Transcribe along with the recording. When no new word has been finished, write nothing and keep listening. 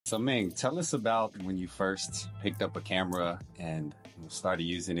So Ming, tell us about when you first picked up a camera and started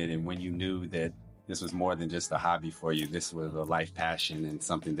using it, and when you knew that this was more than just a hobby for you. This was a life passion and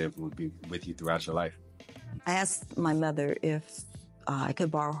something that would be with you throughout your life. I asked my mother if I could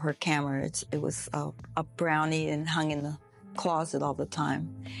borrow her camera. It was a brownie and hung in the closet all the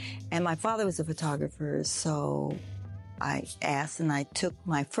time. And my father was a photographer, so I asked, and I took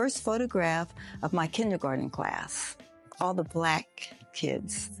my first photograph of my kindergarten class. All the black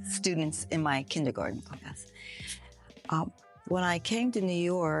kids, students in my kindergarten class. When I came to New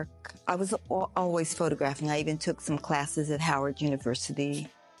York, I was always photographing. I even took some classes at Howard University.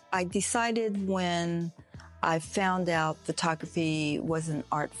 I decided when I found out photography was an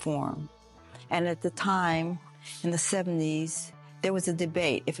art form. And at the time, in the 70s, there was a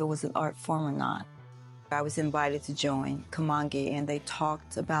debate if it was an art form or not. I was invited to join Kamangi, and they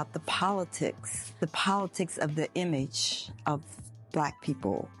talked about the politics of the image of Black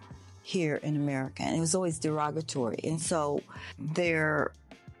people here in America. And it was always derogatory. And so their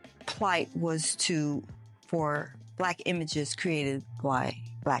plight was for Black images created by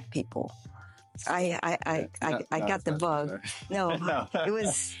Black people. I got the bug. No,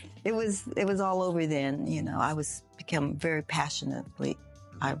 it was all over then. You know, I become very passionately.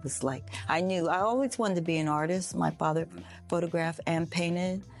 I was like, I always wanted to be an artist. My father photographed and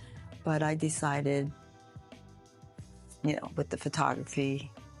painted, but I decided, you know, with the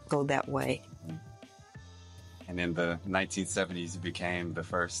photography, go that way. And in the 1970s, you became the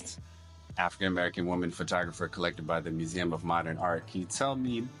first African-American woman photographer collected by the Museum of Modern Art. Can you tell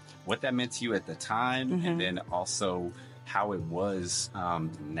me what that meant to you at the time, and then also how it was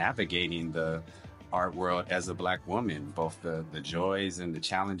navigating the art world as a Black woman, both the joys and the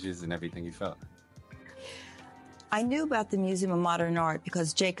challenges and everything you felt? I knew about the Museum of Modern Art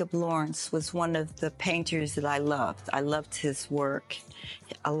because Jacob Lawrence was one of the painters that I loved. I loved his work,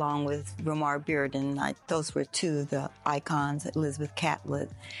 along with Romare Bearden. Those were two of the icons, Elizabeth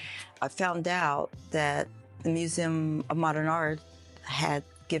Catlett. I found out that the Museum of Modern Art had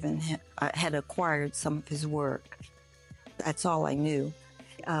acquired some of his work. That's all I knew.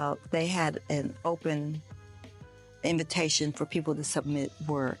 They had an open invitation for people to submit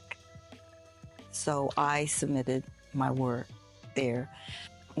work. So I submitted my work there.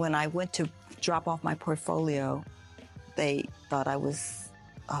 When I went to drop off my portfolio, they thought I was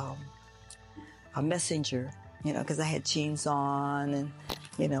a messenger, you know, because I had jeans on and,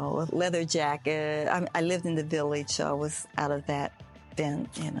 you know, a leather jacket. I lived in the village, so I was out of that then,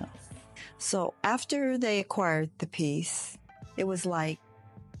 you know. So after they acquired the piece, it was like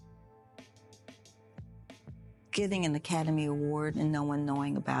getting an Academy Award and no one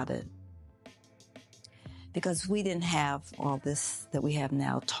knowing about it. Because we didn't have all this that we have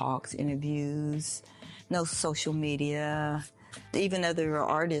now, talks, interviews, no social media, even other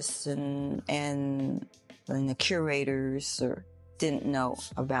artists and the curators didn't know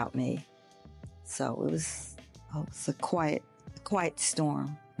about me. So it was a quiet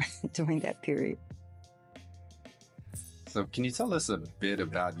storm during that period. So can you tell us a bit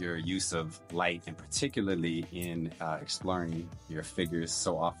about your use of light, and particularly in exploring your figures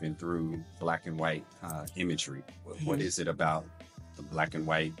so often through black and white imagery? What is it about the black and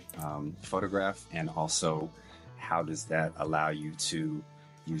white photograph, and also how does that allow you to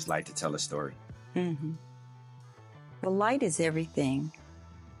use light to tell a story? Well, light is everything.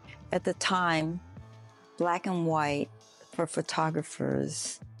 At the time, black and white for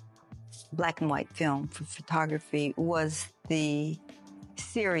photographers, black and white film for photography was the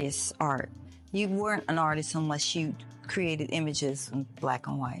serious art. You weren't an artist unless you created images in black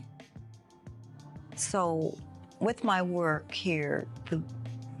and white. So with my work here,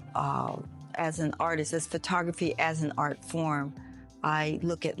 as an artist, as photography as an art form, I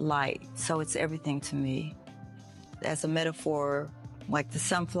look at light. So it's everything to me. As a metaphor, like the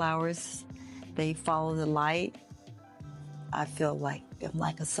sunflowers, they follow the light. I feel like I'm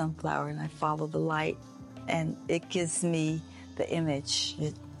like a sunflower and I follow the light, and it gives me the image.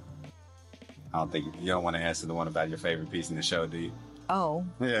 I don't think you don't want to answer the one about your favorite piece in the show, do you? Oh.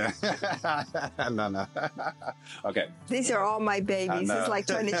 Yeah. No. Okay. These are all my babies. It's like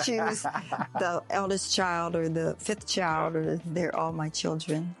trying to choose the eldest child or the fifth child, or they're all my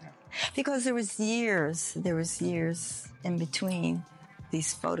children. Because there was years in between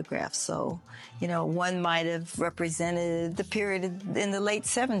these photographs. So, you know, one might have represented the period in the late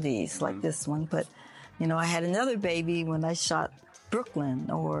 70s, like this one. But, you know, I had another baby when I shot Brooklyn,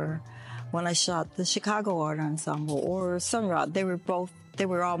 or when I shot the Chicago Art Ensemble, or Sunrod. They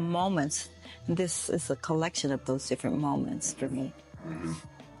were all moments. And this is a collection of those different moments for me.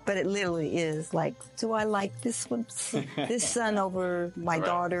 but it literally is like, do I like this one, this son over my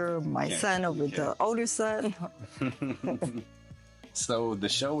daughter, or my son over the older son? So the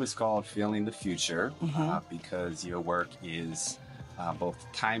show is called Feeling the Future because your work is both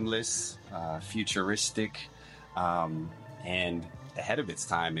timeless, futuristic, and ahead of its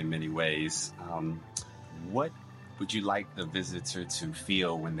time in many ways. What would you like the visitor to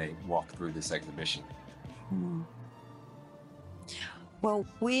feel when they walk through this exhibition? Well,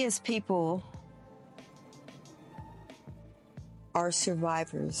 we as people are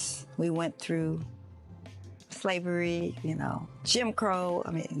survivors. We went through slavery, Jim Crow.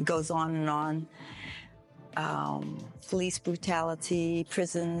 I mean, it goes on and on. Police brutality,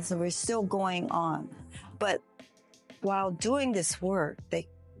 prisons, and we're still going on. But while doing this work,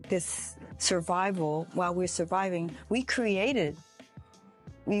 this survival, while we're surviving, we created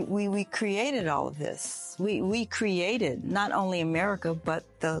all of this. We created not only America, but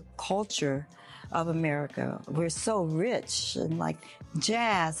the culture of America. We're so rich in like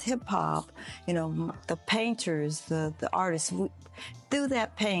jazz, hip hop, the painters, the artists. Through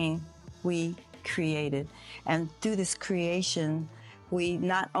that pain, we created. And through this creation, we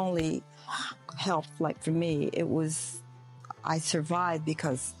not only helped, like for me, I survived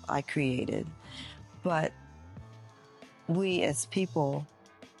because I created, but we as people,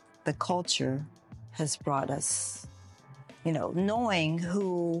 the culture has brought us, knowing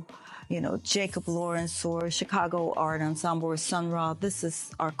who, Jacob Lawrence or Chicago Art Ensemble or Sun Ra, this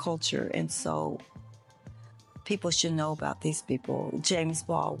is our culture. And so people should know about these people. James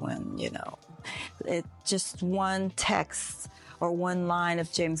Baldwin, just one text or one line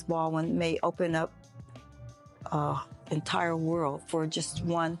of James Baldwin may open up entire world for just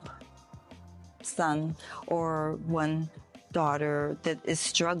one son or one daughter that is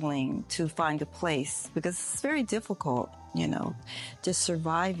struggling to find a place, because it's very difficult, just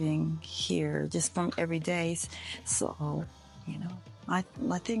surviving here, just from everydays. So, I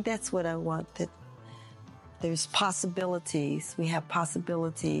think that's what I want, that there's possibilities. We have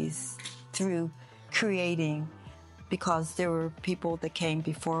possibilities through creating, because there were people that came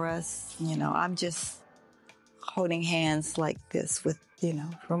before us. I'm just holding hands like this with,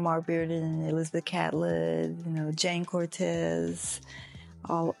 Romar Bearden and Elizabeth Catlett, Jane Cortez,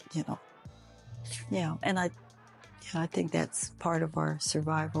 all, and I think that's part of our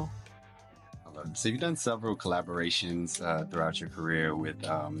survival. So you've done several collaborations throughout your career with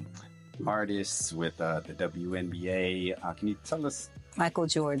artists, with the WNBA. Can you tell us? Michael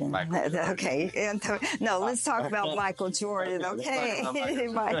Jordan. Okay. No, let's talk about Michael Jordan, okay?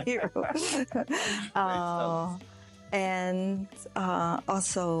 My hero. And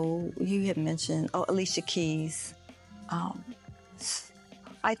also, you had mentioned Alicia Keys.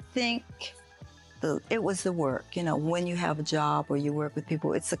 I think it was the work. When you have a job or you work with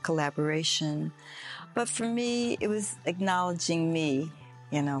people, it's a collaboration. But for me, it was acknowledging me.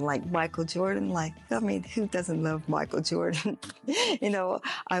 Like Michael Jordan, who doesn't love Michael Jordan?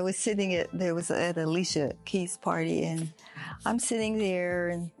 I was sitting at Alicia Keys' party, and I'm sitting there,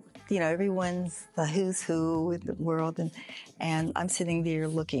 and, everyone's the who's who in the world, and I'm sitting there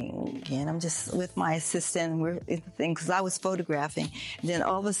looking, and I'm just with my assistant, and we're in the thing, because I was photographing. And then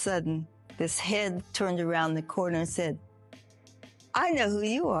all of a sudden, this head turned around the corner and said, "I know who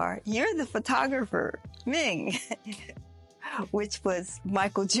you are. You're the photographer, Ming." Which was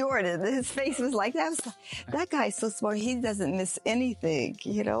Michael Jordan. His face was like that. That guy's so smart. He doesn't miss anything,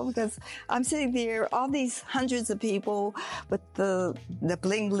 because I'm sitting there, all these hundreds of people, but the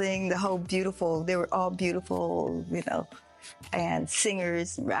bling bling, the whole beautiful, they were all beautiful, and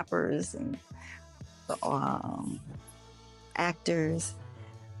singers, and rappers, and actors.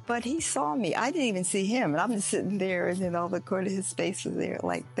 But he saw me. I didn't even see him. And I'm just sitting there, and then all the corner of his face was there.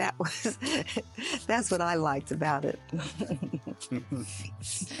 Like, that's what I liked about it.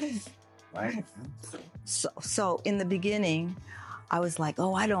 Right. So in the beginning, I was like,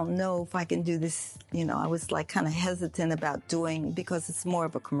 I don't know if I can do this. I was like kind of hesitant about doing, because it's more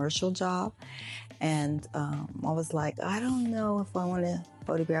of a commercial job. And I was like, I don't know if I want to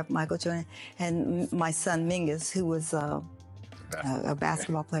photograph Michael Jordan. And my son Mingus, who was a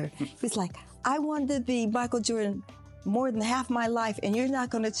basketball player, he's like, I wanted to be Michael Jordan more than half my life, and you're not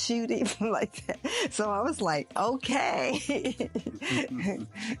going to shoot him like that. So I was like, okay.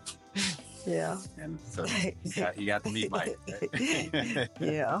 Yeah. And so you got to meet Mike. Right?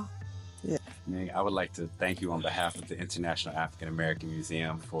 Yeah. Ming, I would like to thank you on behalf of the International African American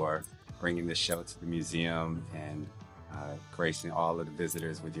Museum for bringing this show to the museum and gracing all of the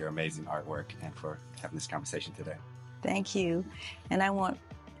visitors with your amazing artwork, and for having this conversation today. Thank you. And I want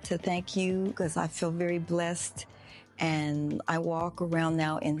to thank you, because I feel very blessed And I walk around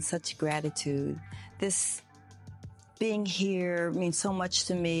now in such gratitude. This being here means so much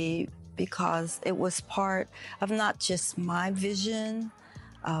to me because it was part of not just my vision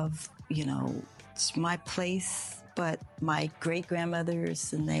of, it's my place, but my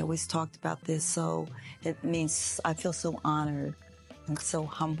great-grandmothers, and they always talked about this. So it means I feel so honored and so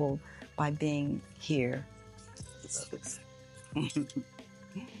humbled by being here.